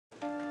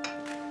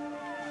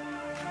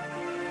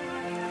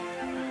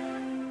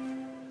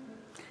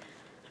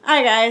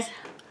Hi guys,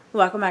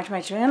 welcome back to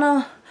my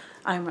channel.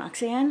 I'm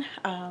Roxanne.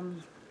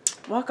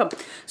 Welcome.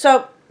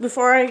 So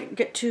before I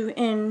get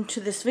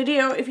into this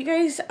video, if you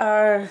guys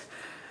are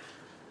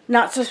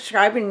not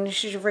subscribed and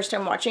this is your first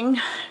time watching,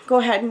 go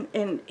ahead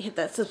and hit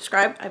that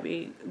subscribe. I'd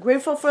be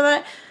grateful for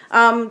that.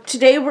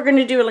 Today we're going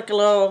to do like a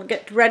little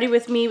get ready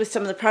with me with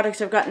some of the products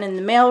I've gotten in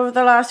the mail over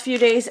the last few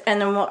days, and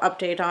then we'll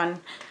update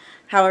on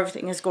how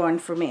everything is going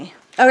for me.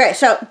 Okay,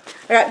 so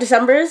I got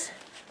December's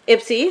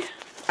Ipsy.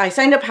 I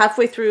signed up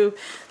halfway through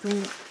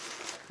the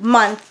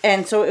month,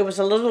 and so it was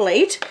a little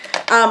late.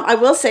 I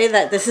will say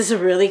that this is a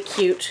really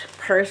cute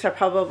purse, or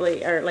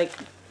like,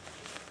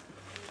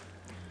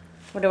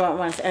 what do I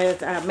want to say,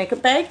 a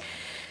makeup bag.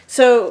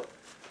 So,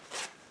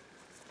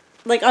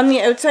 like on the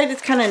outside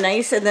it's kind of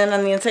nice, and then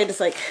on the inside it's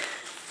like,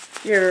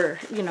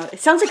 it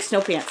sounds like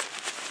snow pants.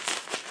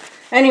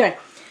 Anyway,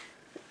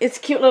 it's a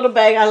cute little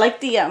bag. I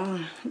like the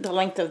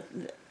length of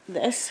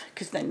this,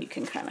 because then you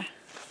can kind of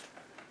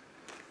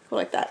go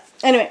like that.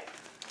 Anyway,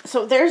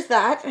 so there's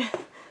that.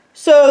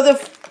 So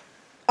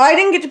I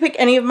didn't get to pick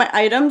any of my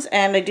items,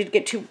 and I did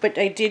get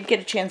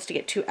a chance to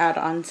get 2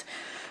 add-ons.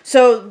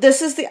 So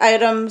this is the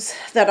items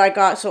that I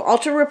got. So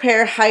Ultra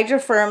Repair Hydra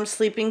Firm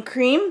Sleeping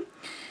Cream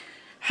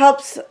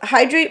helps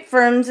hydrate,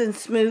 firms, and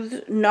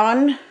smooth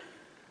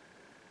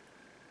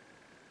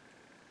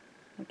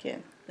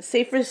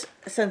safer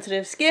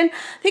sensitive skin.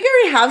 I think I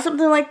already have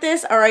something like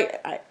this, or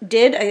I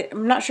did.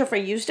 I'm not sure if I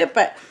used it,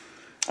 but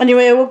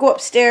anyway, I will go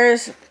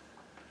upstairs.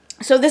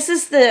 So this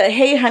is the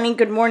Hey Honey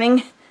Good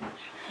Morning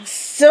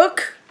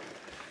Silk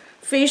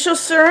Facial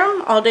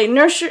Serum, all day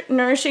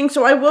nourishing.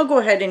 So I will go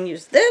ahead and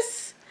use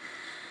this.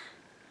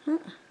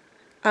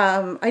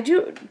 I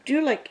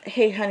do like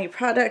Hey Honey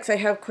products. I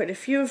have quite a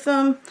few of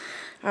them.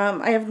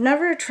 I have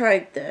never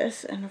tried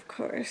this, and of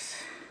course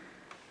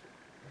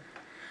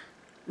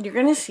you're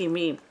gonna see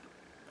me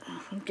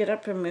get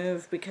up and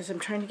move because I'm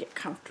trying to get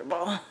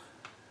comfortable.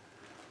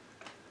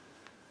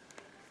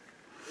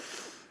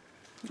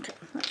 Okay,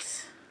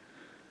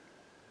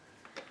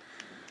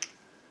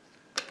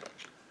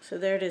 so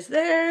there it is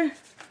there.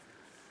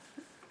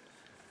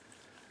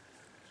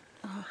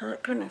 Oh,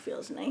 that kind of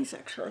feels nice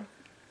actually.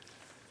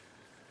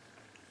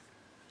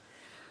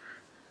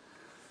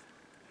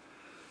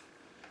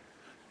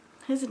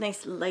 It's a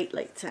nice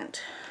light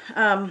scent.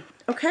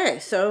 Okay,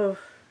 so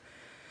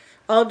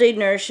all day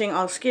nourishing,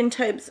 all skin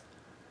types,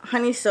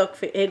 honey silk.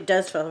 It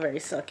does feel very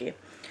silky.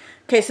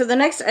 Okay, so the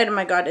next item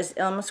I got is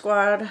Ilma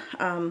Squad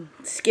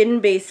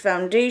skin based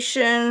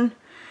foundation.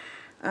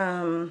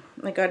 I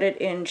got it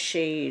in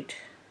shade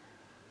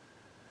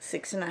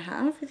 6.5,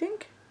 I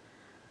think.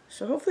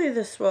 So hopefully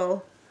this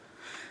will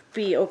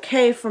be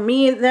okay for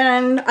me.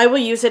 Then I will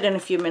use it in a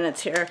few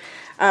minutes here.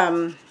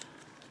 I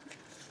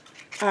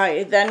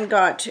then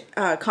got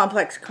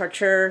Complex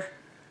Culture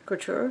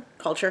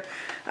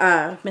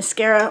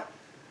mascara.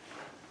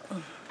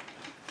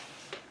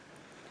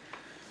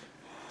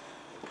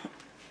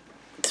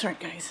 Sorry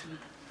guys.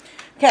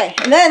 Okay,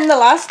 and then the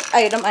last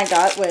item I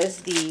got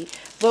was the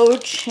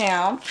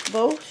Beauchamps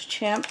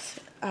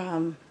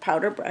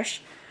powder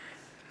brush,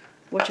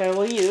 which I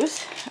will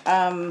use.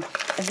 And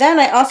then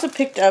I also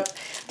picked up,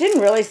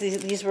 didn't realize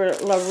these were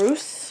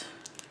Lorac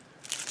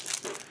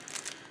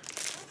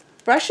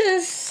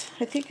brushes.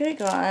 I think I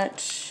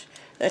got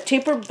a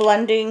taper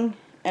blending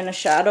and a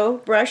shadow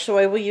brush, so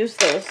I will use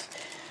those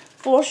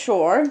for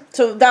sure.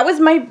 So that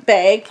was my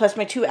bag plus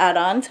my 2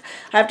 add-ons.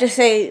 I have to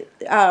say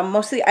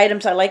most of the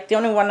items I like. The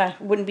only one I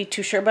wouldn't be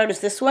too sure about is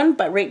this one,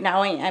 but right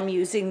now I am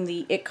using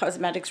the IT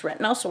Cosmetics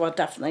Retinol, so I'll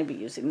definitely be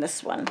using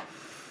this one.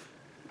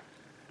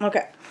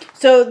 Okay,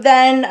 so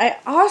then I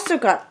also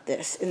got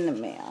this in the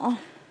mail.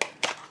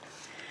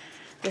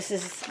 This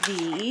is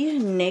the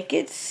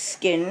Naked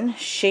Skin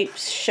Shape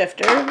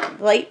Shifter,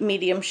 light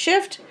medium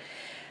shift.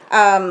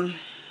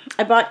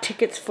 I bought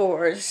tickets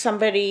for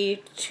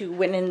somebody to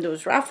win in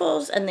those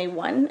raffles, and they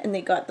won, and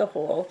they got the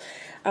whole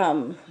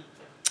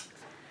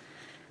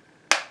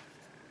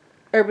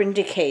Urban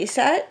Decay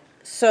set.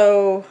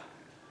 So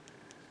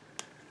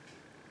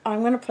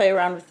I'm going to play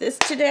around with this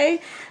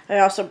today. I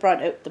also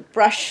brought out the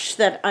brush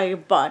that I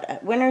bought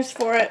at Winners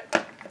for it.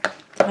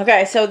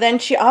 Okay, so then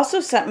she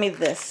also sent me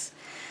this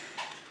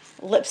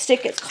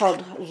lipstick. It's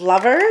called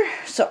Lover.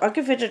 So I'll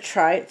give it a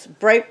try. It's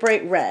bright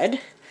red,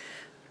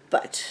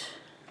 but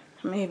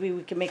maybe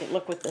we can make it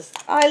look with this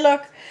eye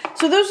look.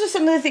 So those are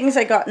some of the things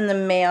I got in the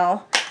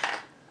mail.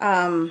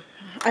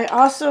 I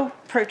also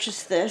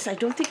purchased this. I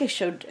don't think I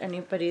showed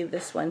anybody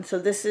this one. So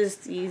this is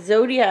the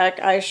Zodiac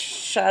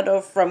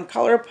eyeshadow from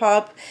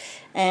ColourPop,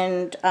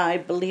 and I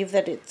believe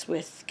that it's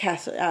with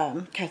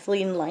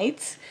Kathleen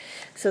Lights.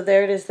 So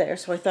there it is there.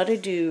 So I thought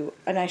I'd do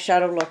an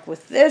eyeshadow look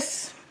with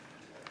this.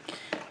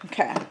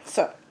 Okay,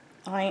 so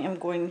I am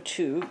going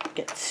to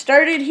get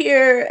started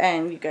here,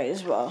 and you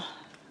guys will.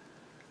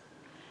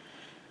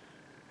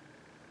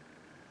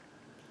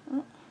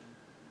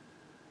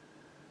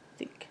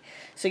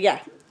 So yeah.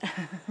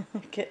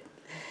 Okay.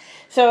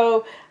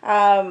 So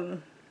I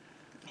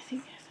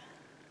think,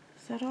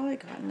 is that all I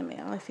got in the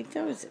mail? I think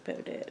that was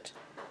about it.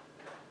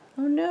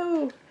 Oh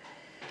no.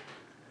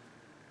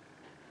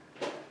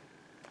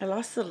 I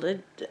lost the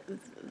lid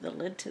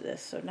to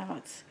this, so now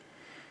it's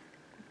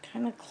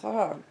kind of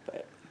clogged,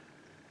 but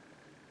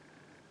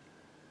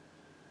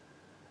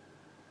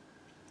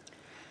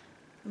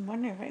I'm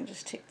wondering if I can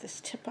just take this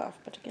tip off,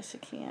 but I guess I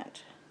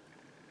can't.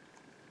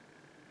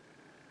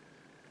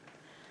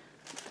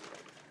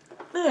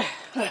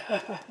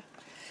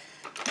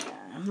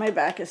 My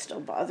back is still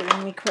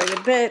bothering me quite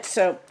a bit,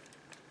 so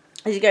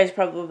as you guys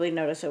probably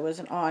noticed, I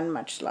wasn't on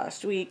much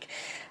last week.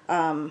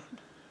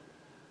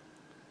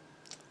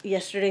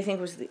 Yesterday, I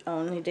think, was the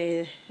only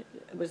day,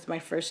 it was my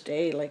first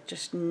day, like,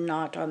 just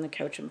not on the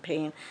couch in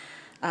pain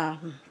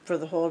for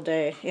the whole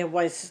day. It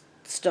was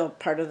still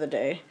part of the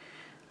day.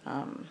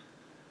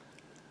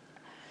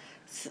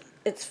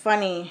 It's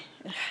funny,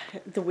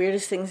 the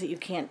weirdest things that you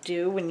can't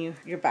do when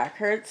your back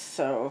hurts,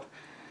 so,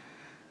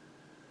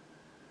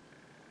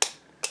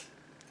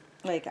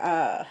 like,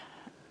 I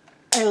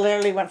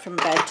literally went from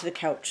bed to the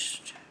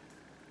couch,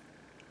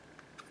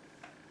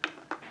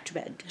 to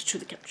bed, to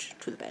the couch,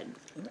 to the bed.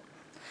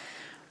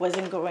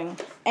 Wasn't going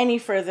any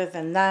further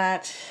than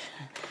that.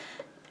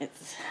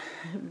 It's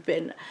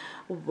been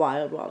a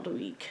wild, wild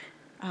week.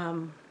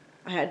 I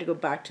had to go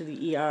back to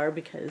the ER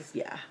because,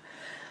 yeah,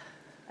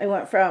 I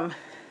went from,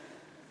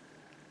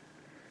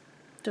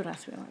 don't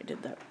ask me why I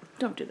did that.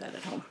 Don't do that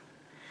at home.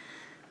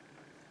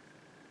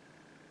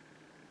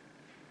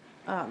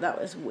 That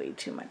was way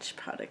too much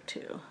product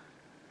too.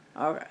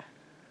 Okay.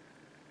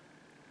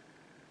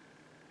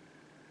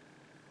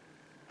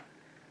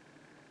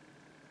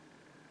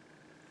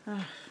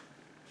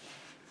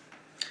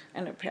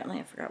 And apparently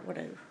I forgot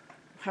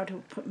how to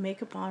put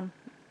makeup on.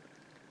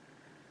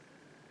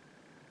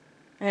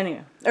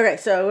 Anyway, okay,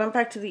 so I went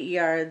back to the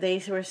ER.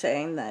 They were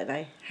saying that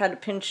I had a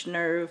pinched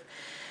nerve.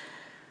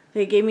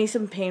 They gave me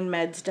some pain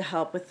meds to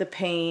help with the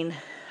pain.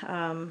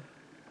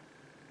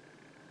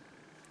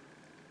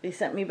 They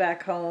sent me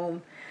back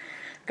home.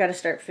 Got to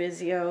start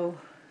physio.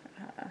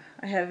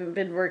 I haven't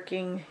been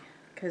working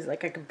because,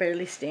 like, I could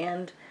barely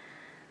stand.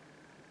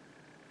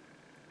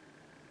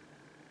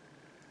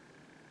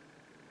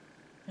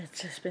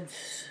 It's just been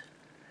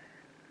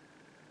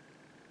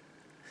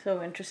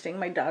so interesting.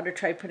 My daughter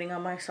tried putting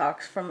on my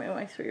socks for my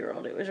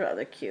 3-year-old. It was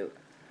rather cute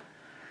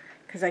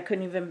because I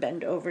couldn't even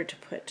bend over to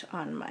put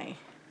on my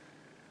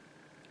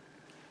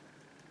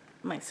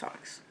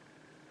socks.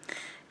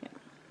 Yeah.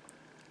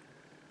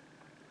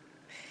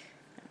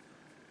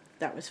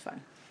 That was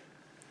fun.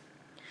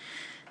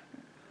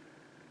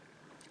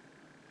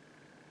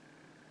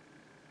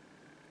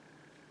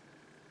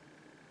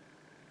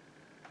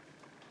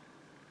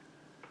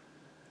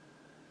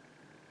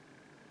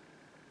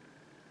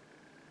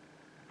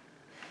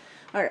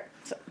 All right,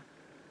 so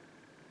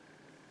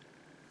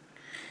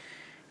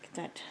get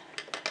that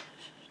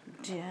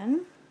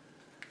done.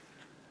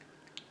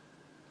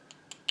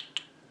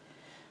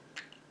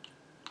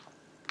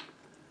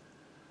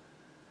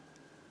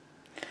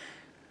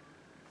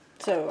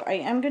 So I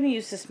am going to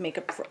use this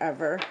Makeup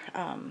Forever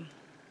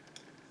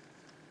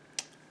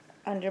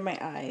under my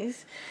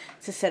eyes.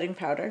 It's a setting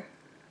powder.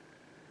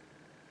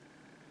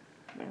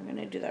 I'm going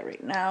to do that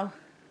right now.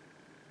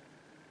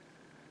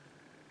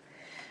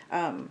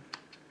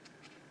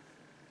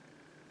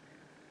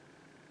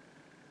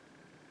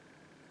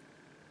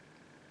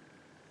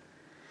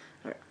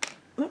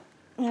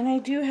 And I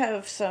do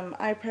have some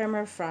eye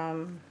primer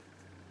from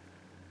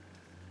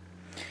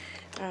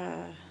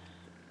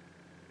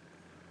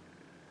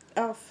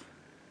Elf.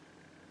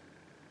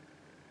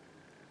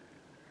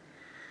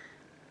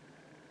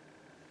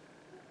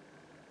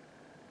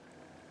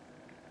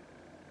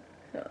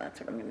 So that's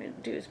what I'm going to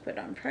do, is put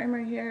on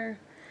primer here.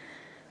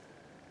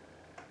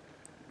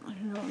 I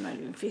don't know, I'm not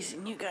even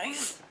facing you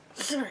guys.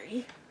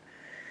 Sorry.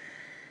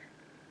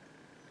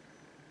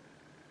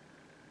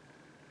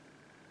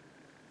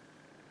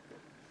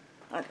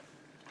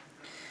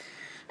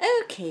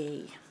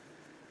 Okay.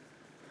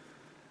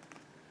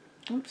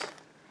 Oops.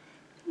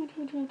 What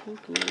am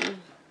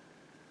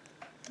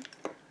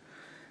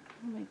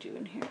I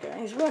doing here,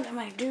 guys? What am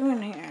I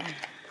doing here?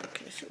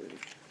 Okay, so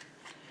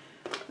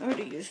we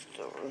already used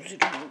those. We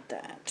don't need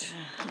that.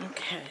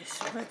 Okay,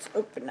 so let's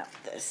open up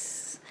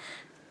this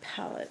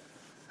palette.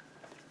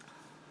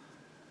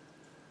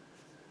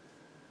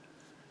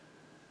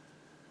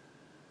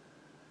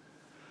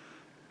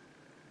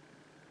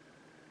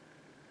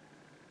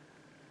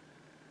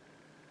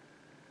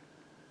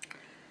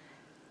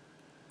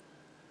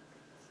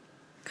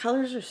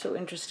 Colors are so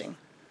interesting.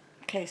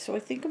 Okay, so I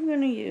think I'm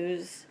going to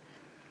use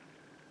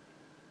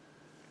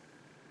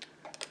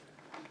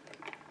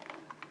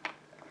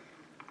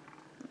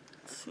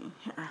see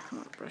here.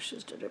 What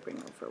brushes did I bring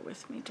over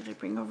with me? Did I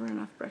bring over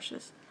enough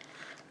brushes?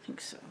 I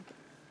think so.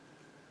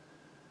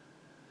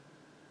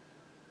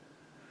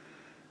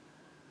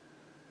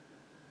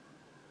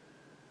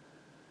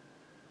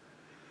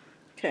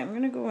 Okay, I'm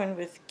going to go in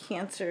with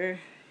Cancer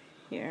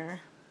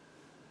here.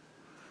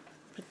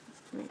 Put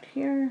right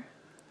here.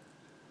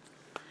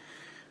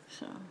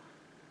 So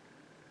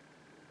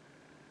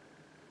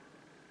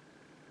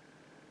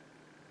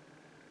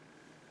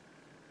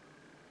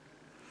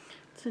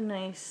it's a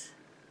nice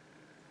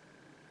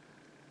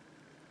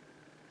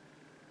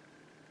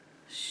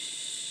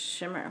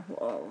shimmer.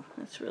 Whoa,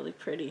 that's really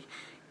pretty.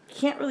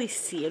 Can't really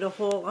see it a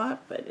whole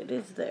lot, but it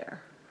is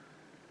there.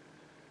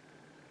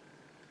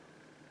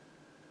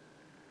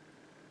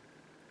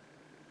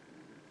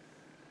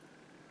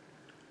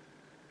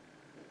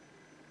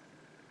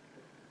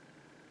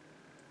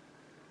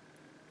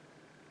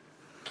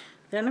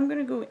 Then I'm going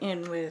to go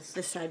in with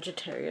the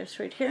Sagittarius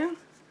right here.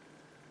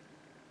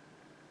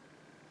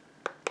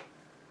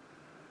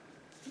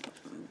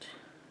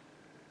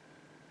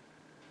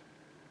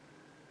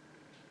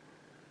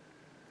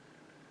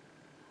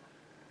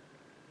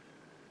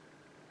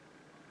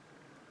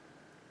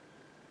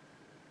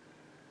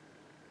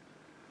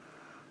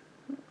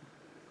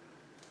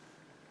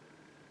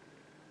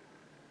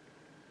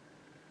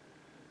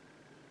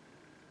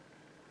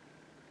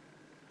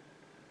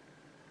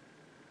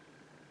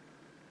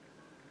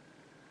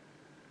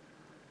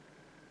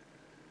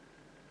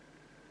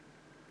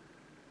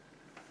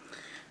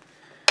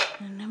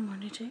 And I'm going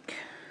to take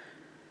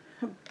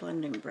a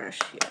blending brush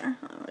here.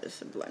 Oh,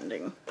 it's a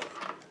blending.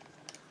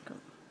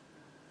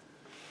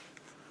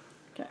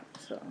 Okay,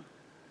 so.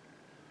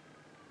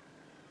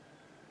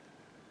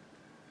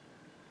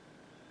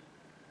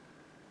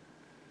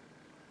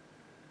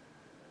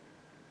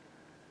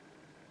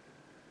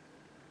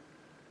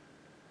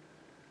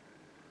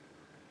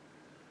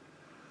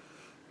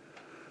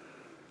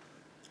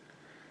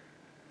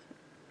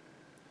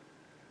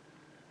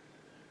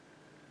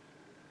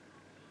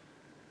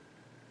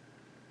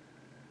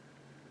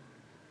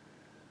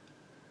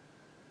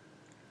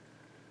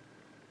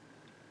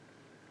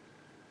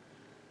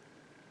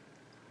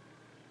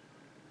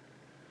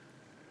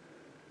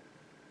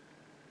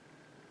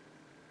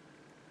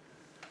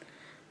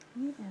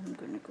 I'm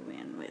going to go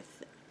in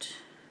with it.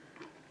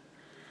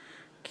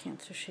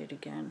 Cancer shade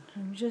again.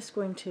 I'm just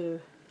going to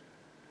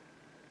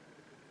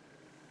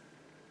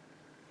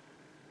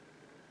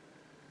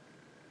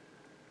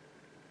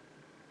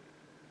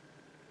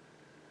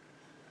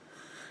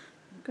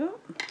go.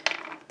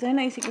 Then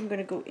I think I'm going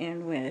to go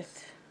in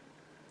with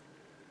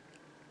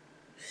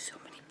so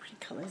many pretty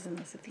colors in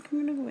this. I think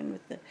I'm going to go in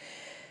with the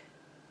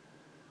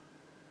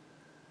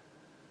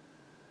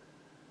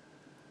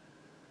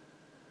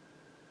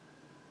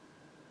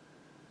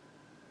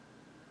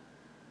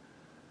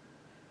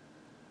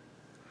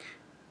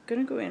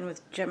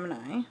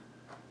Gemini.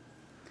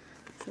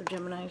 So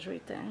Gemini's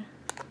right there.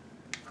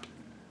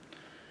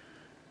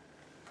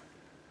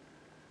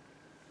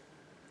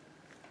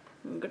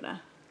 I'm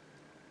gonna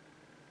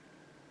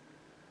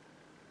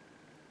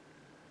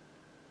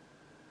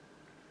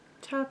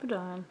tap it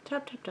on.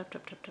 Tap, tap, tap,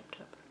 tap, tap, tap,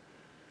 tap.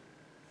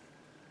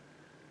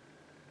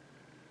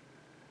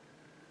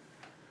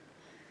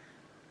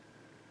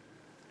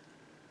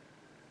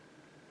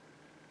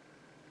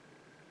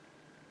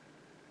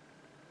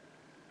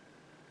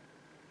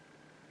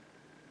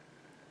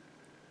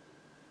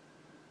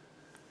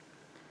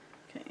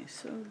 Okay,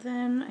 so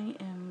then I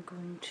am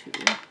going to,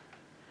 I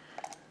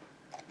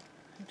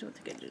don't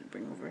think I didn't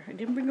bring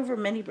over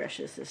many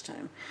brushes this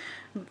time.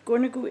 I'm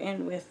going to go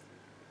in with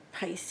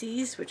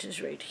Pisces, which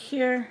is right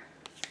here.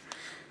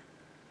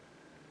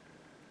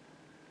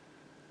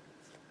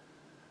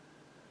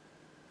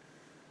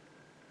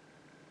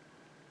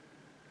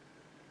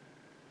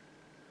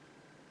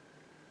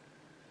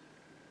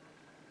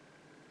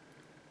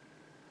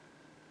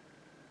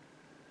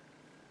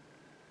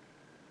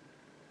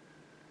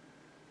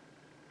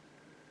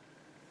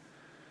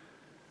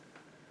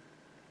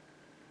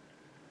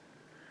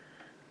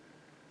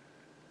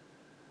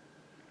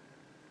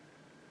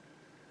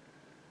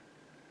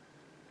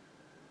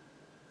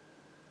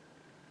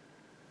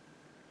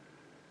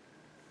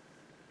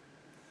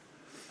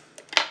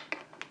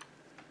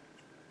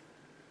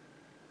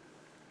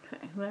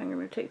 Then I'm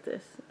going to take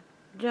this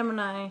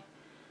Gemini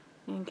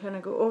and kind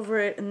of go over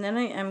it, and then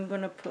I am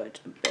going to put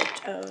a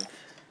bit of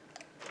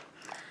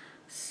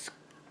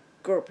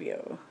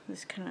Scorpio,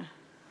 this kind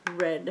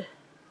of red.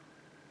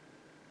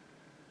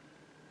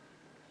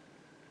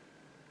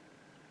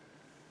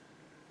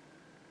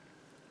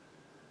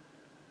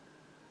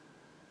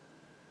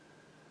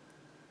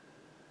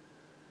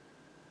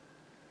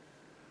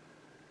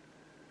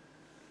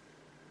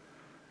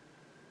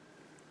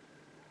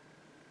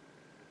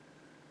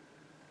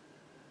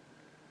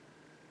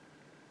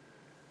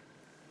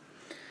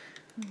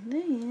 And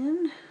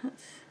then,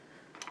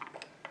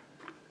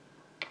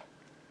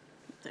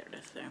 there it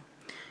is there.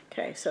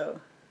 Okay,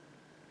 so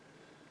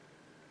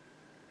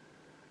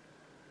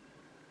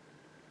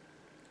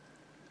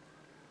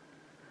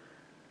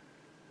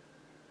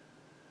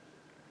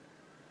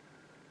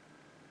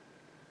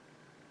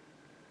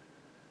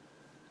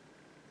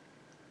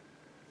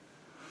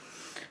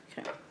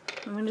okay,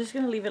 I'm just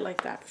going to leave it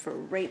like that for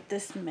right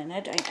this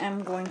minute. I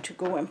am going to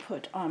go and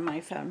put on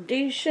my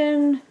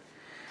foundation.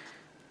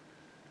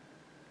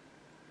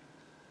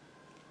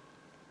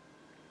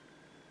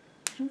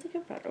 I don't think I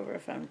brought over a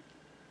foundation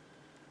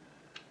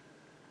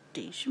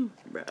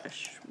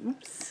brush.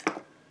 Oops.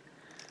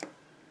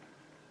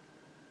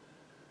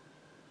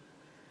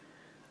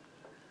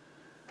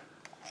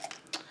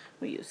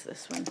 We'll use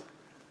this one.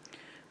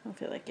 I don't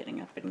feel like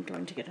getting up and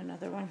going to get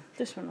another one.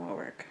 This one will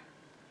work.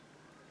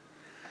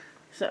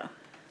 So.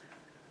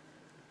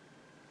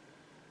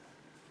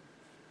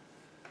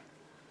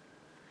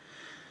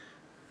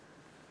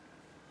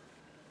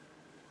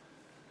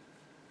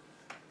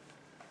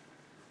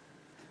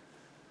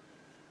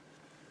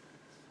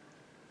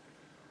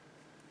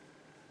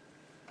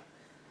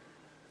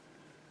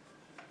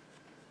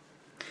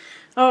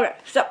 Okay,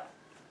 so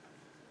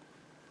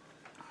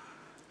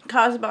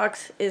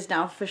ROXYSBOXYS is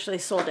now officially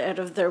sold out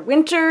of their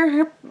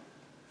winter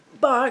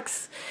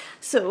box,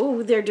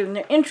 so they're doing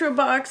their intro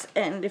box,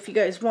 and if you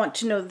guys want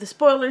to know the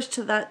spoilers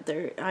to that,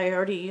 I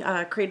already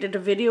created a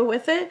video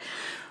with it,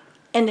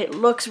 and it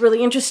looks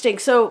really interesting.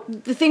 So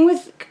the thing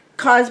with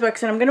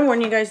ROXYSBOXYS, and I'm going to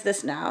warn you guys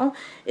this now,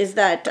 is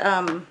that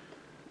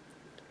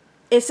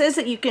it says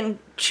that you can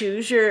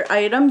choose your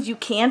items. You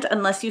can't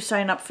unless you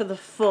sign up for the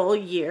full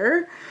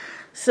year.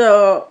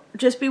 So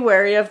just be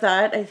wary of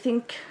that. I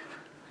think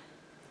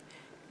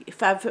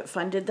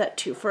FabFitFun did that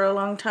too for a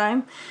long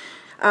time.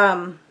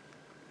 I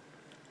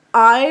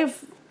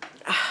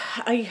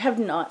have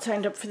not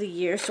signed up for the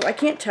year, so I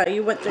can't tell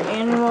you what their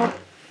annual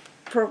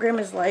program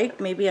is like.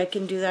 Maybe I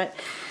can do that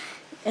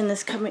in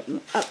this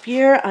coming up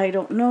year. I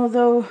don't know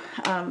though.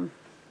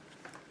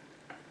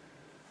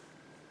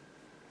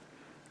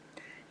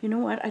 You know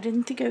what? I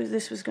didn't think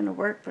this was going to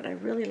work, but I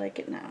really like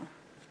it now.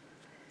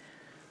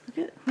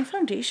 Look at my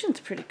foundation's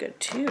pretty good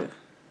too.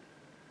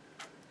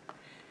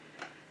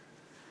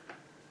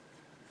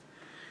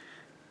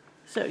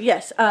 So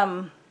yes,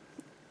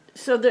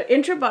 so the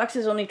intro box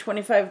is only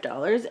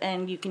 $25,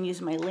 and you can use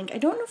my link. I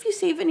don't know if you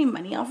save any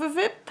money off of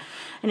it,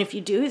 and if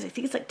you do, I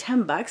think it's like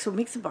 $10, so it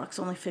makes the box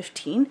only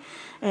 $15,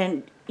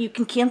 and you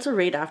can cancel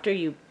right after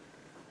you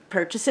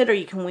purchase it, or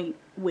you can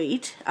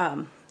wait.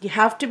 You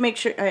have to make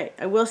sure,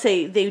 I will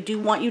say, they do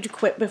want you to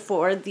quit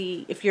before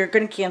if you're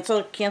going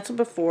to cancel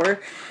before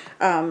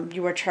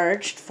you are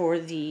charged for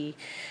the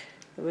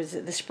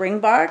spring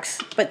box,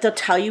 but they'll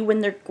tell you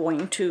when they're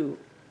going to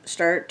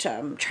start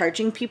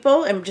charging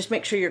people, and just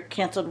make sure you're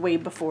canceled way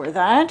before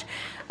that.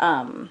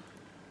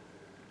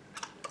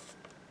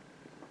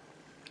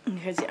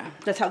 Because yeah,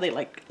 that's how they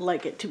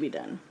like it to be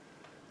done.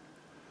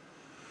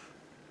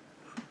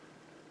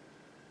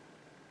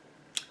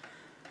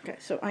 Okay,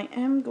 so I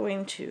am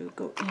going to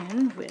go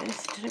in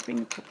with, did I bring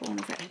a purple one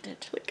over? I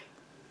did. Look.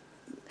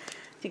 I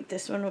think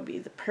this one would be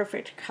the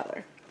perfect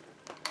color.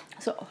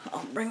 So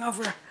I'll bring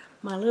over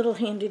my little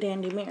handy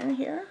dandy mirror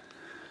here.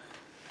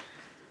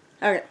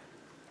 Okay,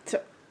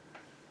 so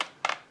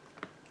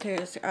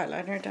there's the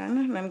eyeliner done,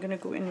 and I'm going to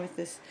go in with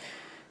this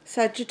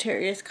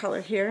Sagittarius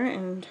color here,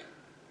 and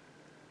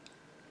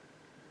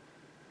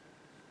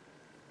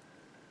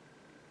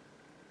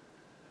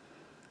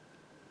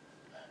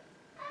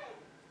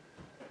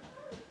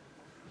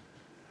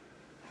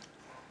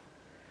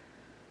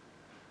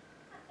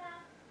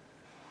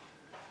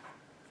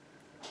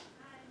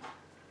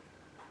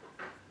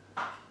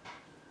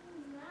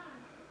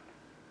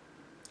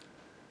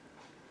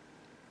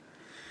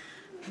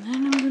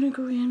then I'm going to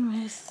go in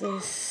with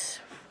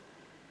this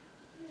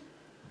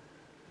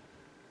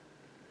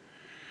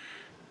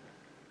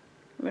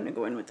I'm going to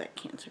go in with that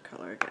Cancer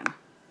color again.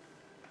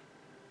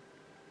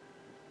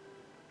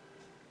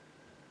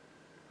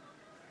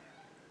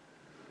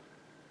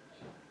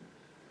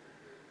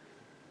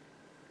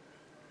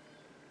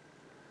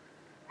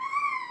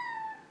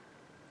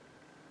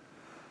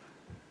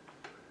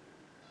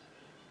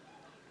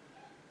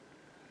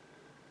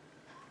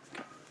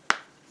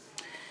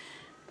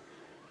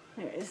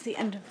 There is the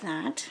end of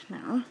that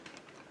now.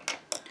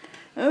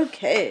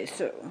 Okay,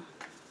 so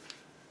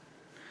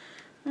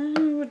I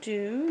will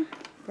do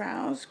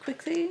brows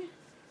quickly.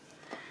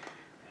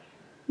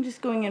 I'm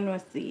just going in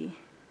with the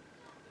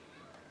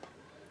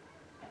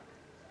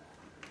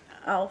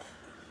e.l.f.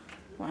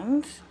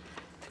 ones.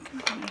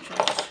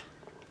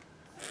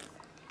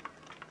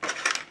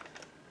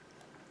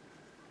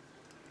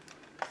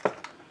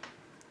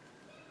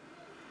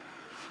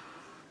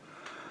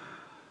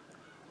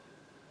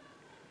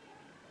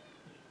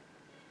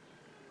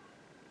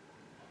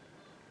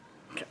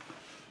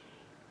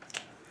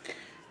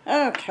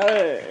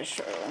 Okay,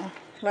 so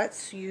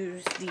let's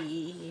use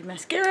the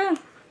mascara.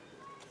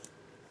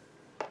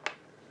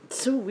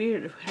 It's so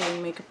weird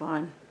having makeup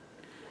on.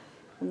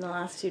 In the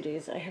last 2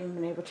 days, I haven't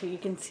been able to. You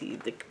can see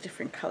the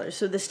different colors.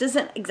 So this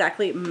doesn't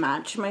exactly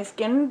match my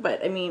skin,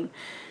 but I mean,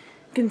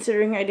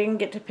 considering I didn't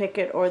get to pick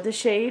it or the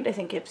shade, I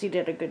think Ipsy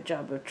did a good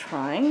job of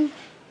trying.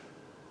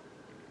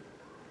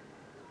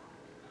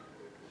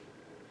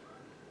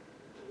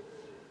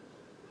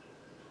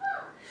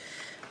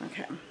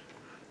 Okay.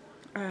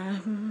 I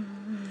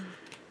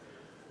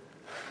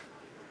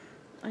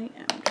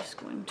am just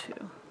going to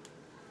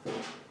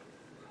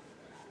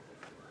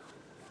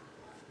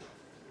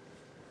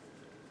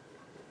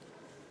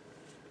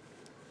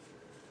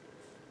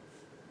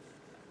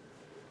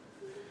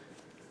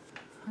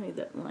hide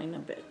that line a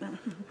bit.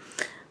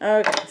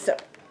 Okay, so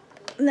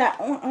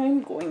now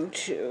I'm going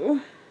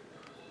to,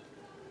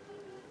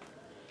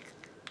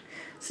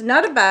 it's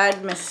not a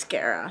bad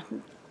mascara,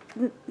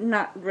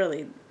 not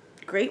really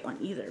great one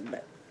either,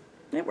 but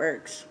it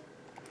works.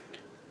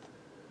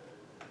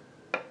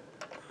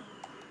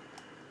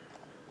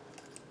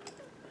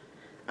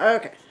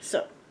 Okay,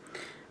 so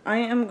I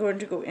am going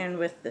to go in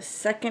with the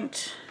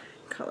second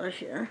color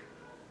here.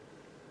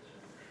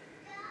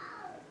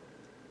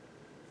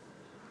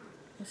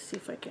 Let's see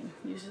if I can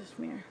use this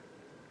mirror.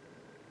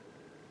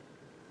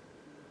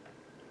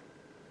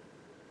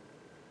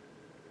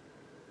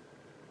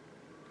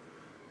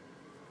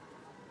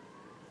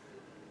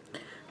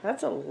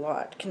 That's a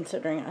lot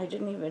considering I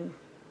didn't even...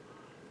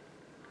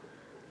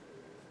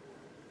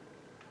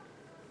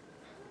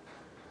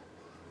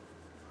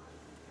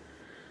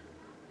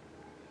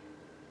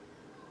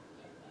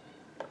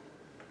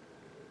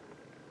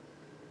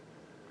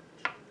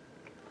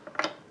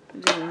 I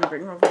didn't even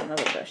bring over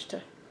another brush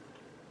to...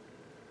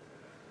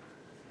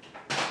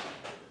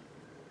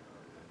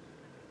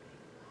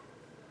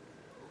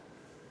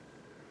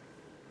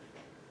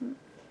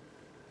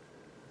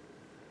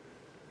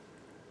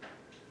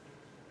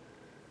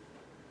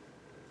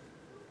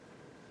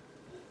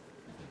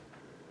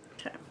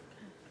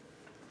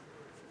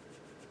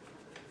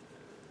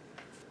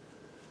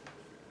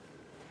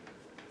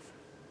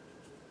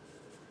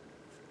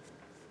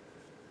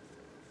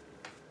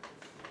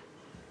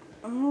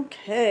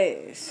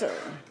 Okay, so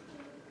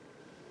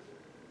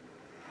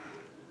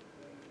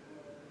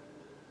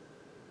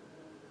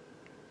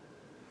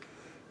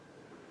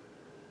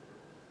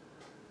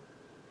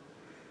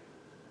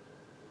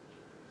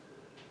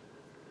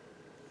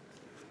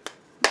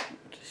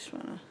just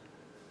wanna.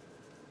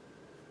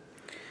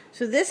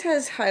 So this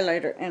has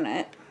highlighter in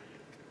it,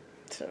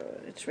 so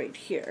it's right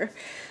here.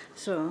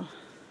 So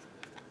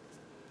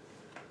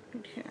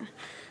right here.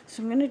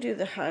 So I'm gonna do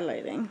the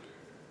highlighting.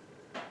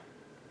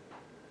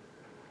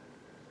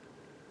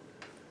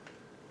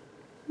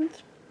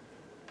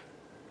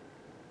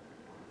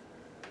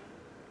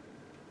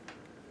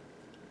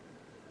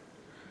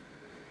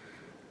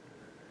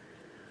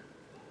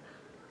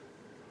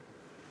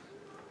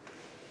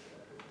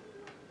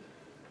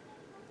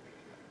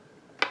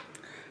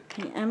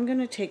 I'm going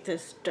to take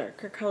this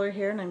darker color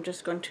here and I'm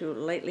just going to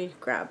lightly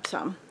grab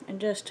some and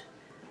just,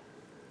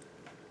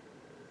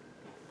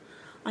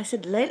 I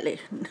said lightly.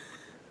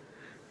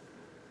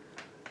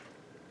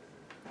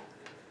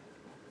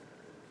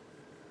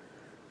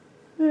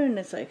 And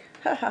it's like,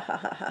 ha ha ha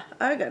ha ha,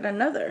 I got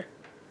another.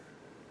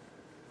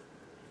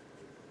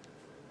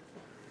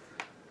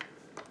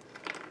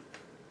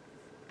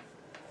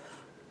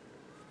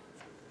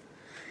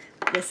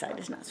 This side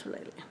is not so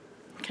lightly.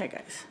 Okay,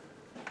 guys.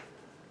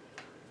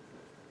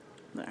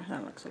 There,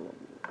 that looks a little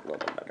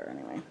bit better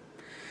anyway.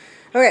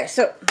 Okay,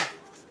 so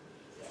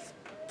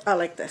I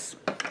like this.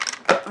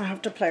 I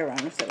have to play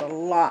around with it a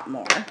lot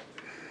more.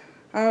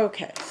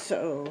 Okay,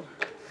 so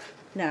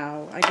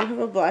now I do have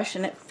a blush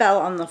and it fell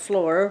on the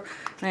floor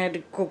and I had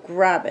to go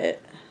grab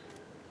it.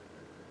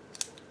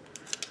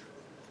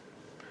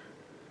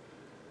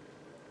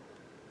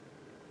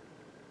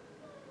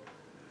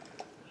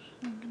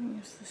 I'm going to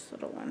use this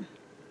little one.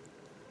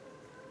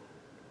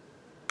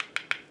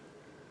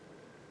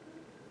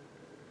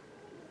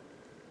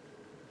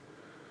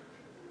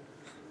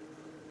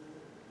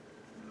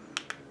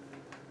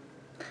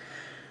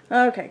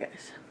 Okay,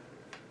 guys.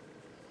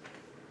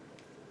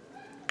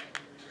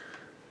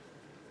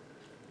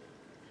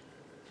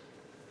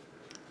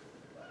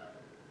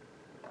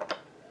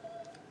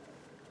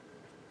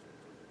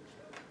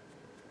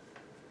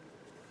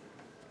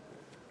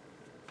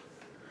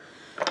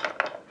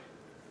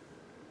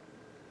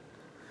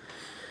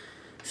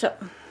 So,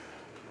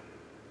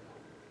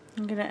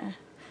 I'm gonna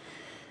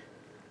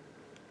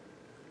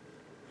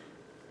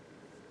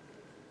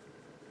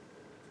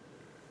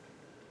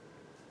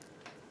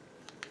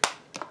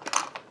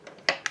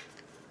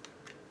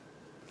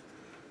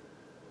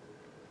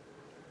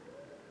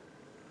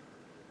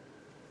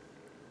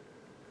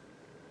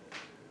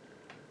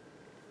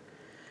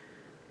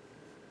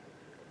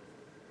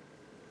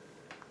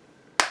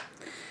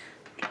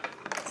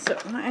So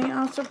I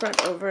also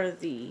brought over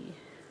the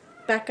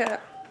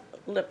Becca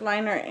lip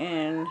liner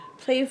in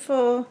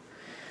Playful.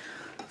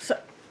 So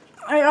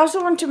I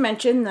also want to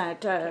mention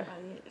that I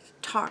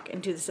talk and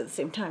do this at the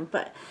same time,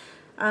 but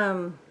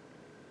so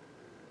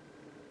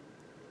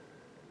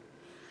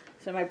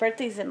my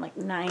birthday's in like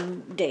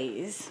 9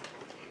 days,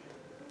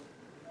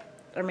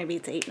 or maybe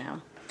it's 8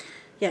 now.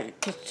 Yeah,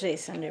 because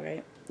today's Sunday,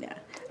 right? Yeah.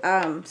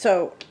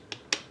 So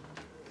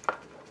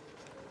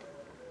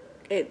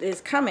it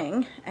is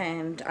coming,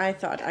 and I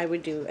thought I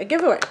would do a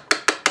giveaway.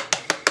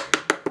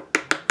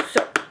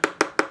 So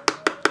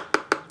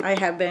I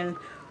have been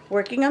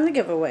working on the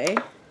giveaway,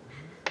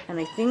 and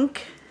I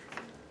think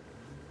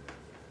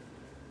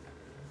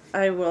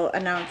I will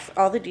announce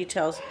all the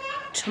details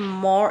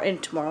tomorrow in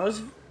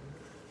tomorrow's.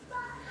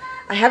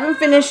 I haven't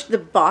finished the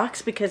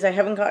box because I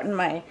haven't gotten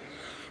my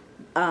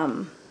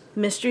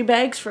mystery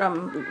bags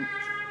from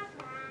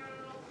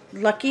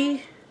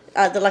Lucky,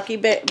 the Lucky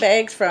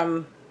bags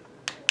from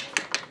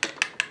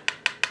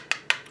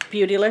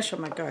Beauties. Oh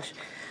my gosh.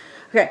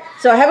 Okay,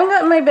 so I haven't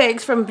gotten my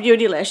bags from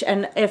Beauties,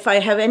 and if I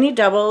have any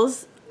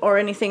doubles, or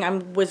anything. I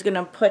was going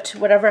to put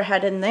whatever I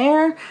had in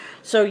there.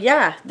 So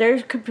yeah,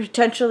 there could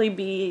potentially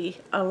be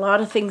a lot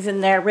of things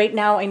in there. Right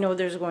now I know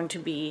there's going to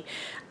be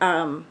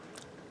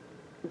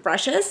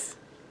brushes.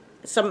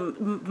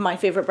 Some my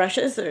favorite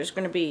brushes. There's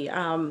going to be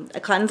a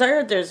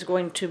cleanser. There's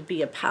going to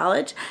be a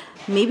palette.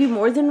 Maybe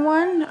more than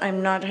one.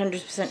 I'm not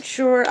 100%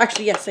 sure.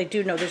 Actually, yes, I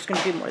do know there's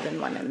going to be more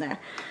than one in there.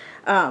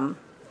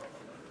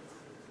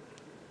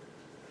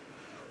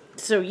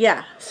 So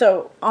yeah,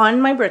 so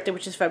on my birthday,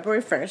 which is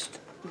February 1st,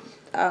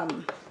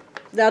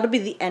 that'll be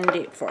the end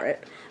date for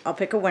it. I'll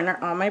pick a winner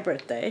on my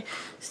birthday.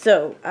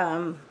 So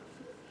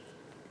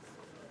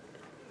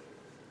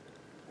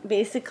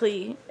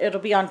basically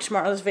it'll be on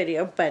tomorrow's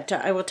video, but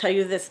I will tell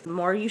you this, the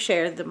more you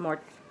share, the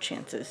more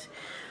chances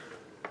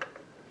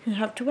you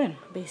have to win,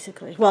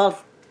 basically.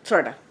 Well,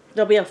 sort of.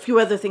 There'll be a few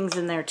other things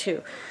in there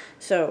too.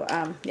 So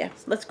yeah,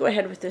 let's go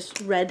ahead with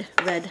this red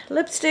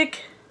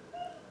lipstick.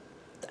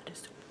 That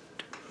is,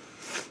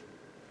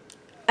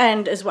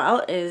 and as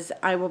well as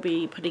I will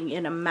be putting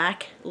in a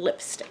MAC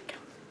lipstick.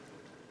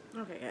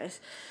 Okay guys,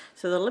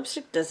 so the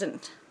lipstick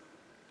doesn't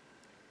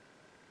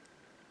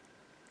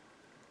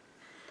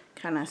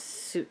kind of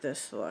suit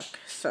this look,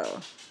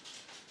 so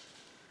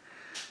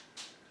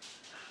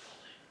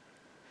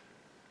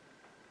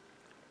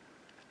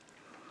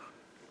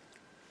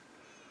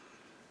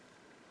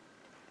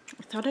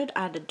I thought I'd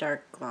add a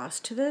dark gloss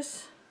to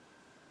this.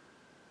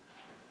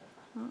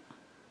 Oh.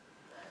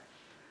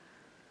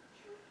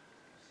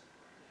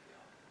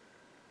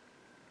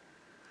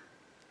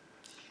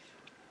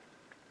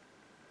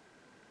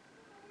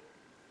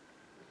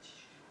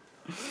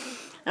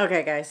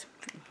 Okay guys,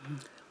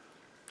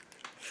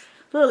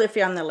 a little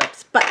iffy on the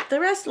lips, but the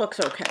rest looks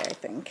okay, I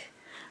think.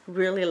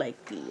 Really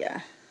like the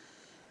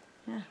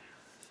yeah,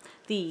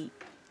 the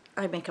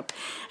eye makeup.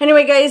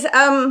 Anyway guys,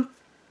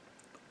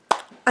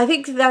 I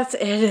think that's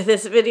it.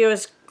 This video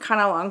is kind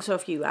of long, so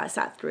if you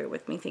sat through it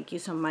with me, thank you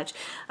so much.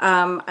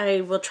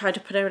 I will try to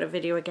put out a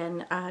video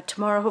again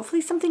tomorrow.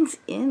 Hopefully something's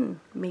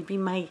in. Maybe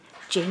my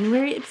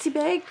January Ipsy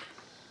bag.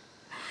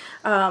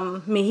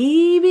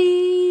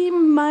 Maybe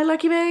my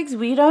lucky bags.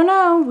 We don't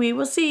know. We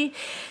will see.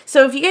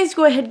 So if you guys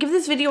go ahead, give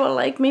this video a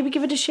like, maybe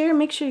give it a share,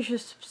 make sure you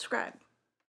subscribe.